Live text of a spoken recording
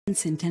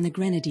Vincent and the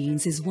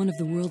Grenadines is one of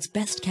the world's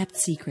best-kept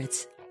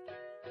secrets.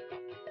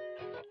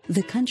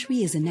 The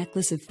country is a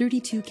necklace of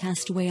 32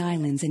 castaway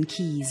islands and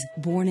keys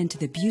born into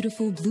the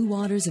beautiful blue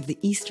waters of the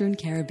Eastern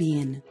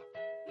Caribbean.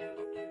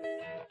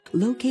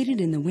 Located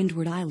in the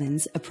Windward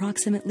Islands,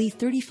 approximately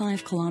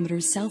 35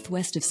 kilometers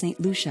southwest of St.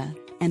 Lucia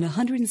and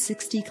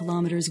 160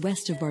 kilometers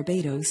west of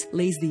Barbados,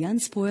 lays the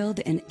unspoiled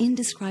and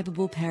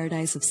indescribable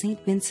paradise of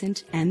St.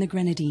 Vincent and the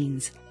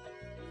Grenadines.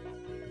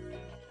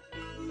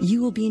 You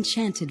will be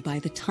enchanted by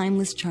the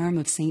timeless charm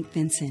of St.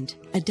 Vincent,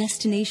 a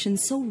destination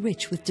so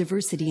rich with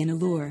diversity and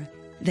allure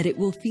that it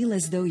will feel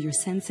as though your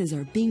senses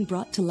are being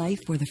brought to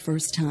life for the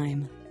first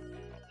time.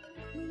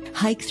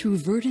 Hike through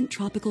verdant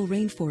tropical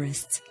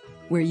rainforests,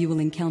 where you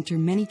will encounter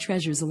many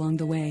treasures along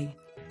the way.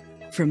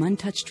 From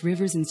untouched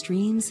rivers and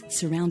streams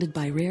surrounded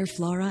by rare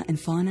flora and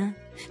fauna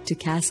to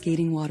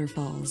cascading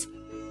waterfalls.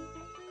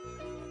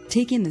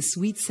 Take in the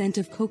sweet scent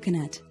of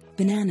coconut,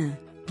 banana,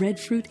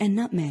 breadfruit, and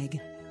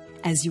nutmeg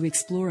as you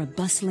explore a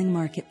bustling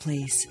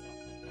marketplace.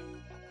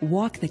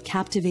 Walk the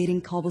captivating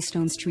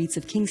cobblestone streets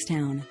of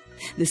Kingstown,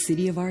 the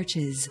City of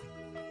Arches,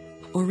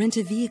 or rent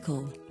a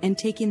vehicle and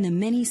take in the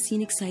many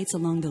scenic sights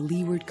along the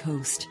leeward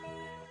coast.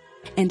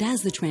 And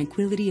as the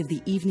tranquility of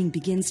the evening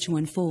begins to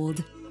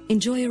unfold,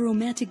 enjoy a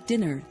romantic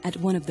dinner at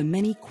one of the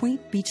many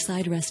quaint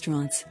beachside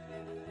restaurants.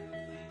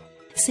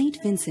 St.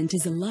 Vincent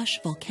is a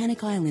lush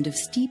volcanic island of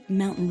steep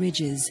mountain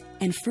ridges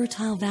and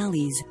fertile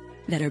valleys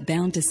that are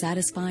bound to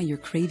satisfy your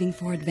craving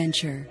for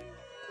adventure.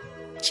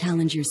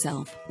 Challenge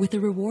yourself with a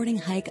rewarding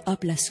hike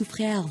up La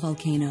Soufrière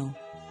volcano,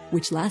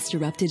 which last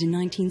erupted in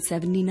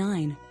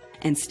 1979,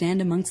 and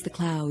stand amongst the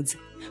clouds,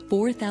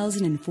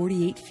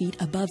 4,048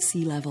 feet above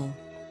sea level,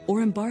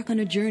 or embark on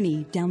a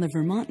journey down the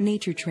Vermont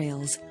nature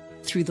trails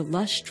through the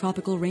lush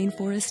tropical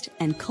rainforest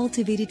and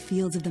cultivated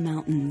fields of the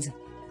mountains.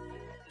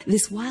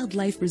 This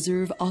wildlife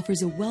reserve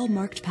offers a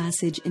well-marked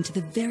passage into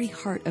the very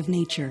heart of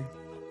nature,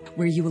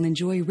 where you will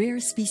enjoy rare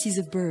species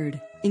of bird,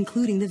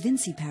 including the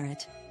Vincent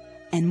parrot,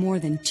 and more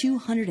than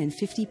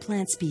 250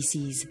 plant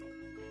species.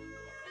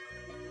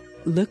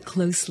 Look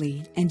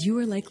closely, and you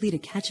are likely to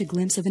catch a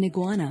glimpse of an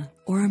iguana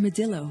or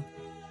armadillo.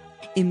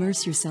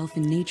 Immerse yourself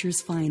in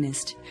nature's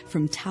finest,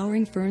 from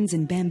towering ferns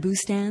and bamboo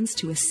stands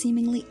to a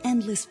seemingly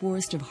endless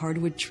forest of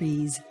hardwood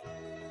trees.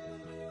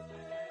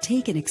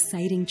 Take an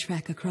exciting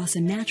trek across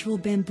a natural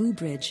bamboo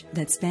bridge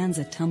that spans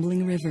a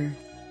tumbling river,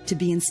 to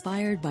be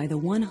inspired by the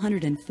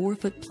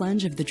 104-foot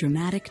plunge of the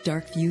dramatic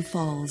Darkview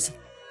Falls.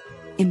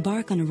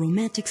 Embark on a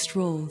romantic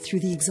stroll through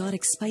the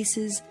exotic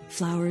spices,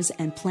 flowers,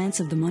 and plants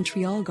of the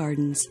Montreal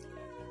Gardens,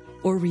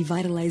 or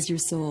revitalize your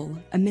soul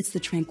amidst the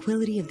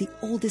tranquility of the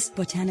oldest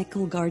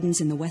botanical gardens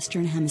in the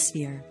Western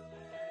Hemisphere.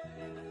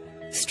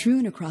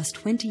 Strewn across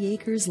 20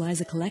 acres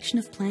lies a collection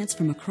of plants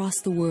from across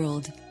the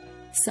world,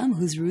 some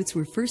whose roots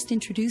were first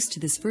introduced to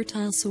this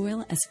fertile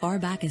soil as far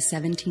back as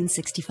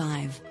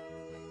 1765.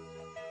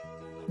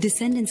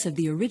 Descendants of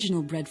the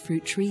original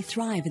breadfruit tree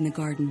thrive in the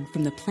garden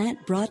from the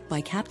plant brought by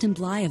Captain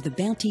Bligh of the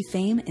Bounty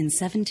fame in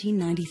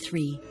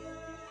 1793.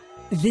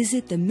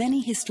 Visit the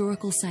many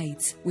historical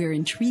sites where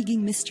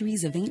intriguing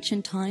mysteries of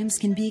ancient times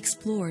can be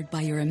explored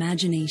by your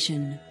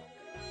imagination.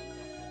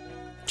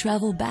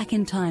 Travel back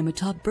in time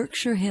atop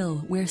Berkshire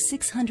Hill, where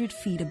 600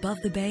 feet above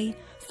the bay,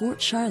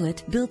 Fort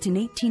Charlotte, built in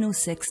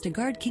 1806 to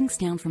guard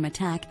Kingstown from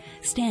attack,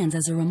 stands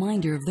as a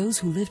reminder of those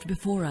who lived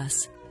before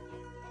us.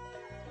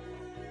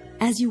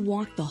 As you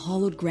walk the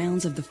hallowed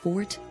grounds of the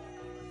fort,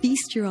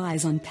 feast your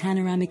eyes on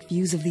panoramic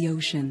views of the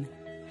ocean,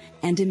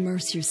 and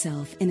immerse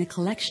yourself in a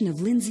collection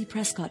of Lindsay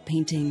Prescott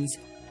paintings,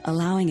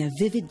 allowing a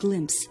vivid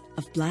glimpse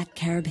of Black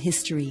Carib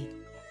history.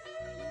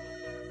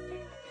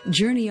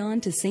 Journey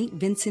on to St.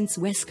 Vincent's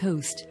west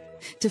coast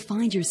to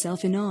find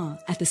yourself in awe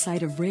at the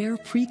sight of rare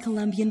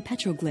pre-Columbian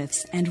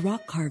petroglyphs and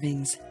rock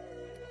carvings.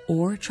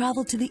 Or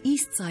travel to the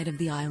east side of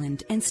the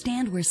island and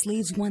stand where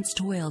slaves once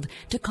toiled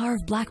to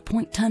carve Black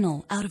Point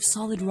Tunnel out of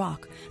solid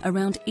rock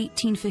around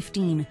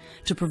 1815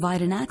 to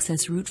provide an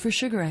access route for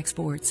sugar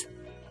exports.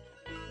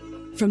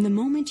 From the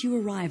moment you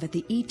arrive at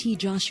the E.T.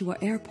 Joshua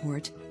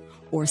Airport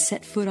or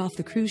set foot off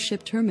the cruise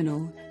ship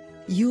terminal,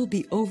 you'll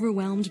be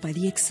overwhelmed by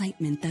the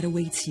excitement that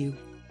awaits you.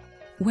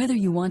 Whether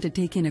you want to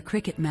take in a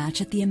cricket match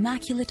at the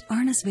immaculate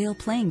Arnisvale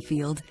playing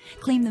field,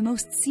 claim the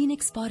most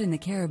scenic spot in the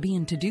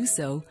Caribbean to do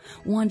so,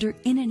 wander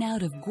in and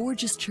out of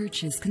gorgeous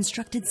churches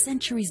constructed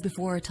centuries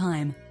before our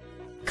time,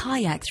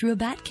 kayak through a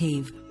bat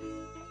cave,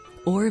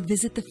 or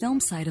visit the film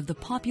site of the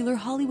popular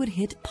Hollywood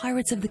hit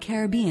Pirates of the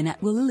Caribbean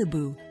at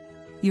Williliboo,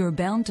 you're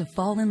bound to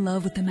fall in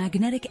love with the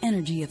magnetic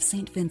energy of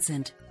St.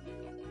 Vincent.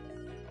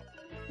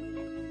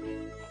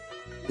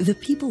 The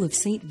people of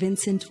St.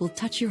 Vincent will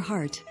touch your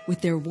heart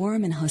with their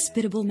warm and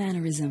hospitable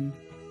mannerism,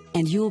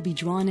 and you'll be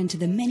drawn into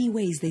the many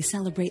ways they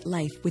celebrate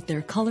life with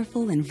their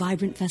colorful and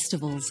vibrant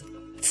festivals,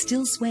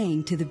 still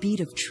swaying to the beat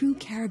of true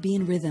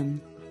Caribbean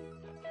rhythm.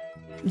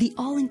 The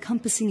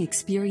all-encompassing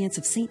experience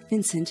of St.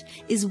 Vincent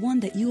is one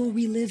that you'll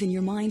relive in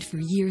your mind for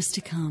years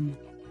to come.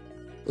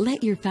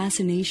 Let your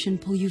fascination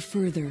pull you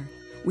further,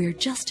 where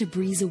just a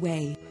breeze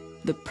away,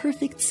 The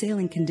perfect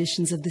sailing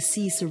conditions of the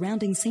sea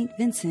surrounding St.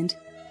 Vincent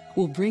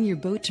will bring your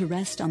boat to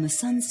rest on the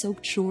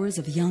sun-soaked shores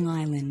of Young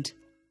Island.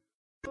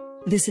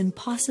 This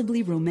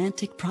impossibly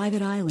romantic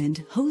private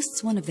island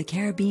hosts one of the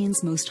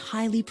Caribbean's most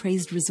highly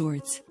praised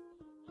resorts.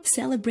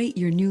 Celebrate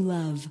your new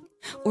love,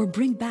 or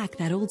bring back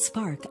that old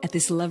spark at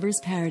this lover's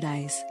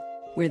paradise,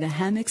 where the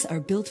hammocks are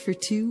built for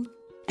two,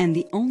 and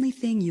the only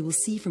thing you will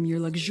see from your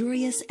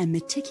luxurious and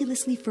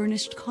meticulously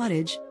furnished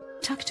cottage,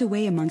 tucked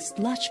away amongst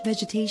lush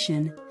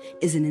vegetation,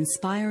 is an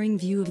inspiring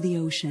view of the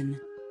ocean.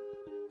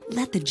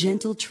 Let the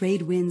gentle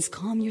trade winds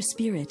calm your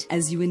spirit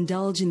as you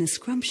indulge in the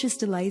scrumptious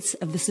delights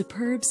of the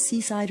superb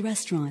seaside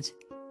restaurant,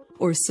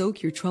 or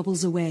soak your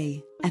troubles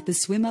away at the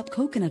swim-up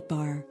coconut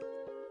bar.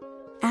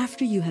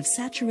 After you have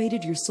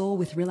saturated your soul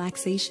with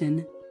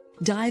relaxation,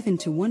 dive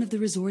into one of the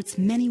resort's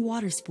many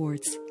water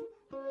sports,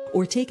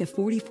 or take a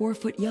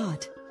 44-foot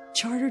yacht,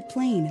 chartered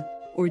plane,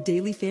 or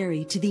daily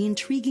ferry to the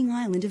intriguing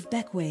island of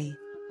Bequia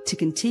to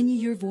continue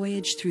your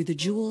voyage through the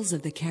jewels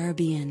of the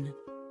Caribbean.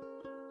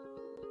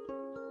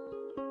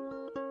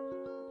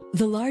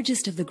 The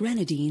largest of the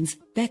Grenadines,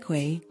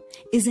 Bequia,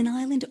 is an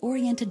island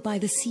oriented by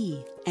the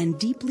sea and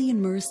deeply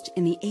immersed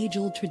in the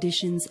age-old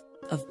traditions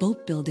of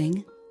boat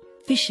building,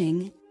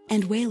 fishing,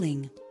 and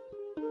whaling.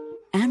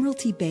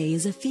 Admiralty Bay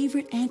is a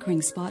favorite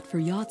anchoring spot for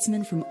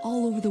yachtsmen from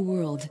all over the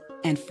world,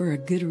 and for a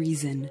good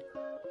reason.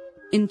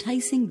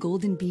 Enticing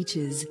golden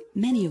beaches,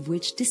 many of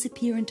which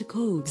disappear into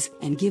coves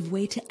and give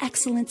way to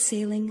excellent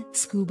sailing,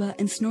 scuba,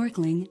 and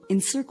snorkeling,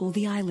 encircle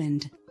the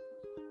island.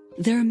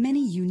 There are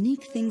many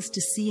unique things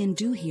to see and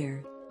do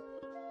here.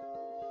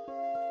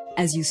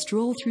 As you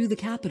stroll through the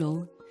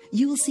capital,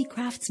 you will see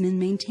craftsmen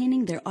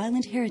maintaining their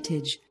island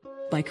heritage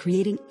by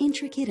creating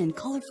intricate and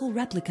colorful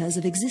replicas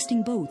of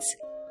existing boats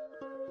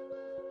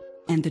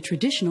and the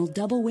traditional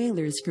double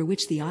whalers for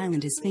which the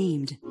island is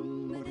famed.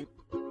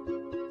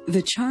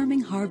 The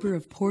charming harbor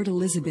of Port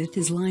Elizabeth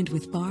is lined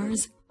with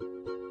bars,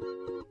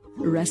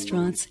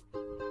 restaurants,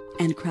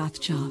 and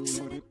craft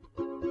shops.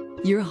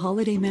 Your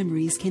holiday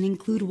memories can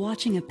include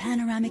watching a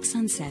panoramic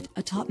sunset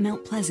atop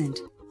Mount Pleasant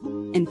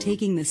and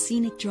taking the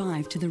scenic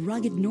drive to the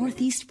rugged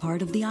northeast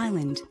part of the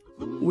island,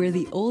 where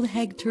the Old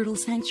Hag Turtle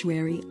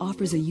Sanctuary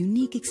offers a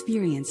unique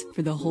experience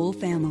for the whole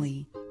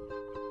family.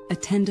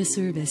 Attend a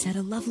service at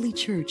a lovely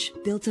church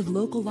built of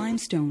local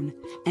limestone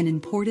and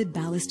imported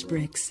ballast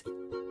bricks,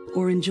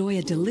 or enjoy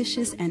a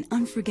delicious and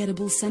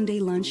unforgettable Sunday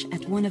lunch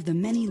at one of the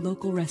many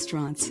local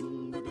restaurants.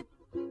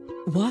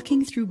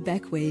 Walking through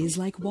Bequia is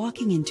like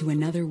walking into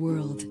another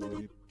world.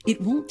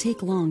 It won't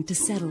take long to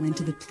settle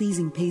into the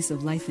pleasing pace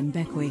of life in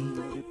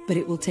Bequia, but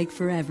it will take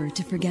forever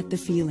to forget the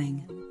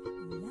feeling.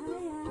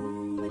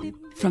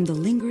 From the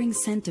lingering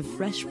scent of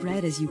fresh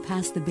bread as you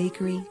pass the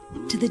bakery,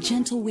 to the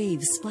gentle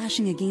waves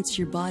splashing against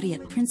your body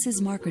at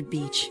Prince's Margaret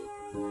Beach,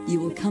 you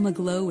will come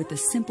aglow with the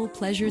simple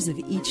pleasures of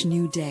each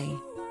new day.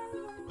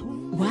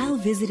 While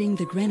visiting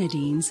the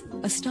Grenadines,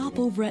 a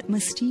stopover at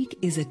Mustique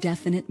is a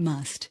definite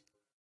must.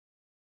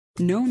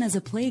 Known as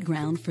a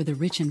playground for the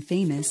rich and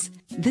famous,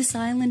 this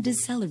island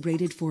is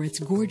celebrated for its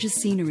gorgeous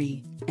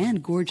scenery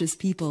and gorgeous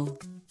people.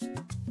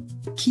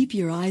 Keep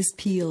your eyes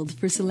peeled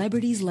for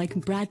celebrities like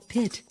Brad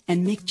Pitt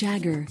and Mick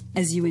Jagger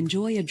as you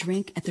enjoy a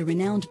drink at the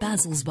renowned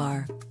Basil's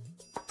Bar.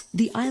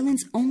 The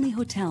island's only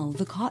hotel,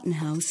 the Cotton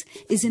House,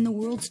 is in the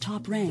world's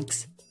top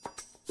ranks.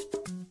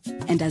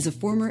 And as a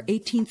former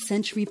 18th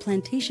century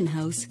plantation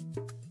house,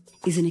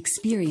 is an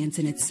experience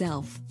in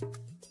itself.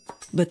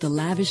 But the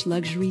lavish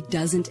luxury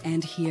doesn't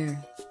end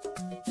here.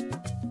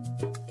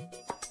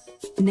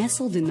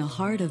 Nestled in the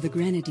heart of the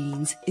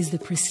Grenadines is the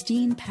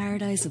pristine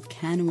paradise of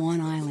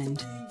Canouan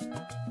Island.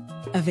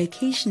 A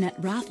vacation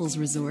at Raffles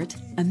Resort,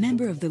 a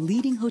member of the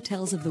leading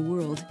hotels of the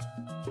world,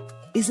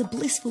 is a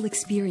blissful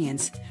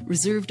experience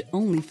reserved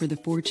only for the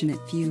fortunate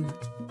few.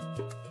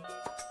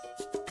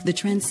 The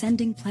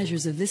transcending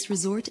pleasures of this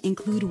resort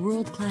include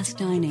world-class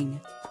dining,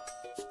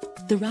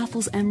 the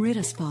Raffles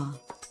Amrita Spa,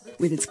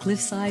 with its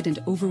cliffside and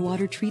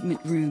overwater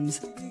treatment rooms,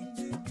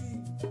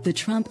 the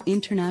Trump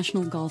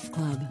International Golf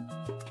Club,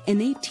 an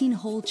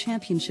 18-hole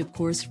championship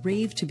course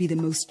raved to be the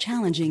most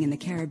challenging in the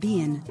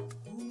Caribbean,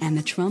 and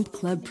the Trump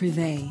Club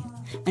Privé,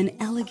 an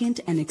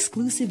elegant and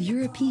exclusive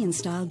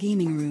European-style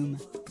gaming room.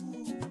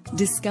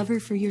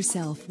 Discover for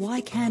yourself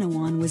why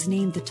Canouan was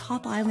named the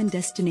top island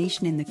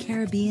destination in the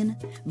Caribbean,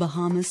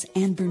 Bahamas,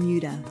 and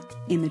Bermuda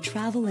in the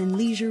Travel and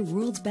Leisure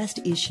World's Best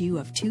issue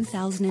of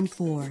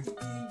 2004.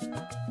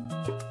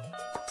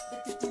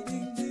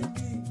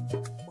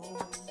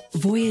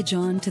 Voyage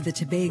on to the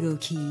Tobago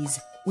Keys,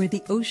 where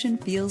the ocean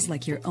feels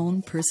like your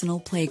own personal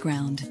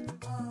playground.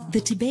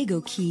 The Tobago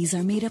Keys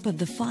are made up of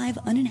the 5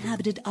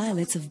 uninhabited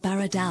islets of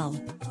Baradal,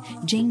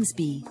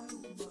 Jamesby,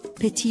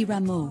 Petit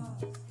Rameau,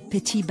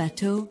 Petit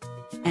Bateau,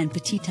 and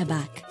Petit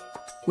Tabac,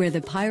 where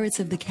the Pirates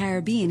of the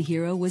Caribbean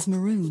hero was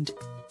marooned.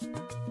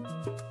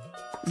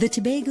 The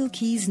Tobago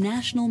Keys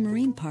National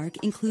Marine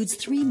Park includes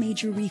 3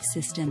 major reef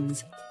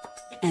systems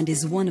and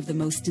is one of the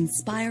most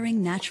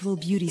inspiring natural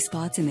beauty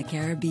spots in the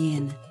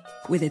Caribbean,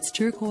 with its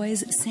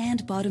turquoise,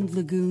 sand-bottomed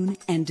lagoon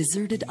and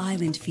deserted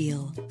island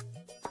feel.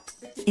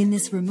 In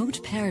this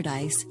remote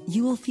paradise,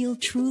 you will feel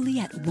truly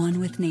at one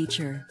with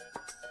nature.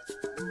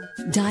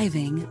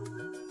 Diving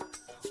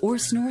or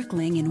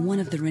snorkeling in one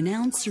of the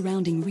renowned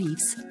surrounding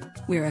reefs,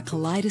 where a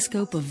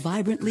kaleidoscope of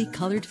vibrantly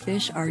colored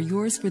fish are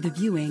yours for the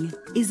viewing,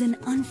 is an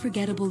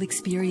unforgettable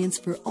experience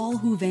for all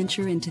who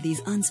venture into these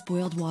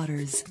unspoiled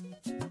waters.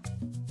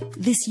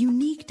 This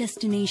unique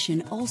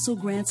destination also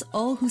grants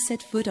all who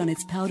set foot on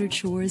its powdered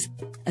shores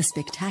a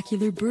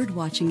spectacular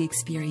bird-watching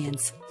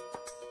experience.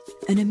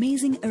 An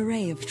amazing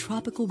array of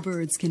tropical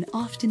birds can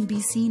often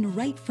be seen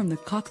right from the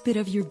cockpit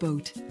of your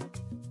boat.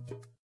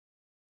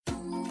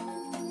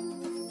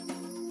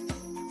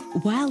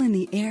 While in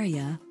the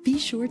area, be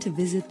sure to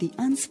visit the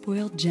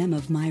unspoiled gem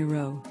of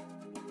Myro.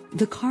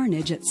 The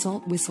carnage at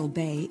Salt Whistle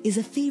Bay is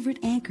a favorite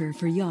anchor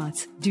for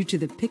yachts due to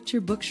the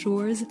picture book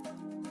shores,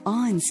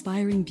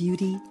 awe-inspiring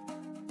beauty,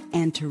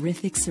 and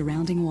terrific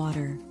surrounding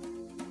water.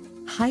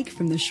 Hike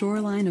from the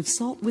shoreline of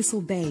Salt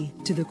Whistle Bay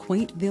to the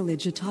quaint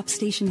village atop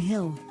Station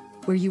Hill,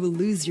 where you will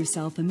lose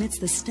yourself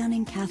amidst the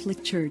stunning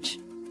Catholic church.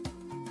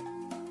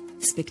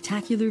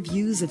 Spectacular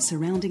views of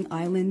surrounding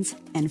islands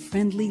and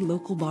friendly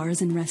local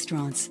bars and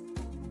restaurants.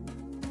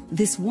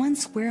 This 1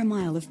 square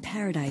mile of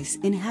paradise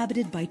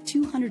inhabited by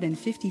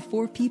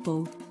 254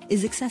 people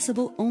is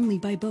accessible only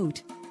by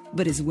boat,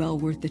 but is well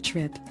worth the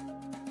trip.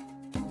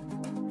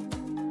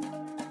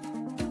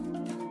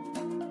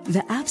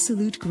 The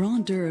absolute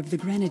grandeur of the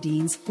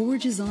Grenadines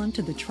forges on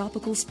to the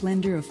tropical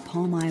splendor of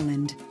Palm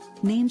Island,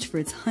 named for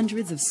its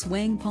hundreds of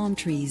swaying palm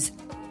trees,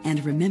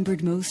 and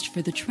remembered most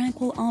for the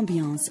tranquil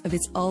ambiance of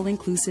its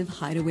all-inclusive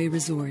hideaway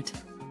resort.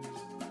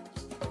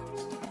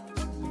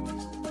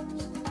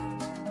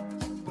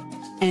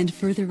 And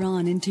further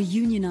on into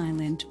Union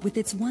Island with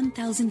its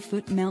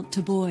 1,000-foot Mount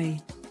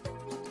Taboy.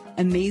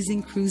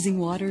 Amazing cruising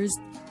waters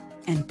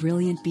and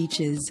brilliant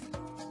beaches.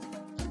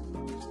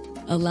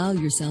 Allow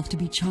yourself to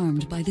be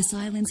charmed by this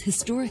island's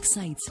historic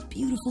sites,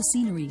 beautiful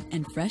scenery,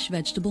 and fresh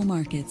vegetable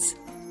markets.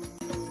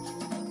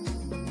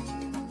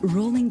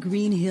 Rolling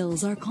green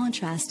hills are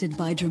contrasted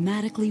by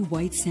dramatically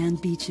white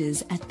sand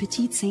beaches at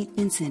Petite Saint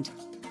Vincent,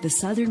 the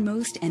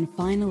southernmost and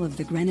final of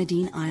the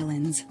Grenadine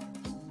Islands.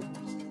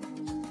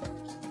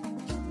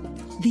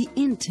 The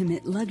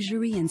intimate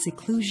luxury and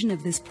seclusion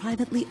of this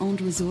privately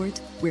owned resort,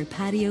 where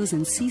patios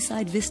and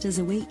seaside vistas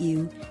await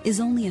you,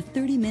 is only a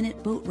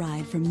 30-minute boat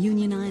ride from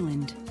Union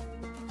Island.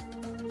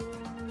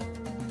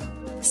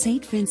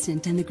 St.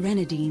 Vincent and the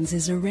Grenadines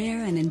is a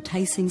rare and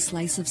enticing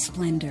slice of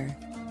splendor.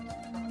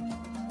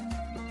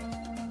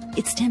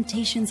 Its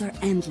temptations are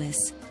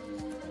endless.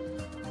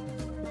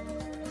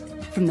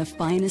 From the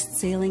finest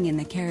sailing in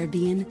the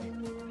Caribbean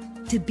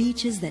to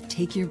beaches that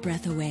take your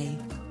breath away.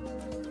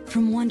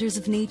 From wonders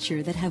of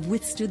nature that have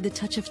withstood the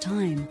touch of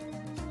time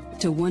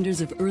to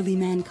wonders of early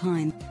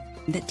mankind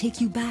that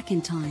take you back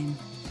in time.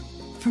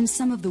 From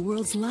some of the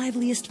world's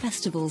liveliest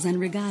festivals and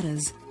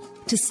regattas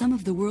to some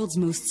of the world's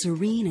most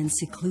serene and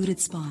secluded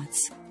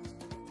spots.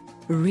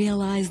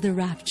 Realize the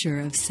rapture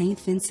of St.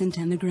 Vincent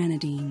and the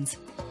Grenadines.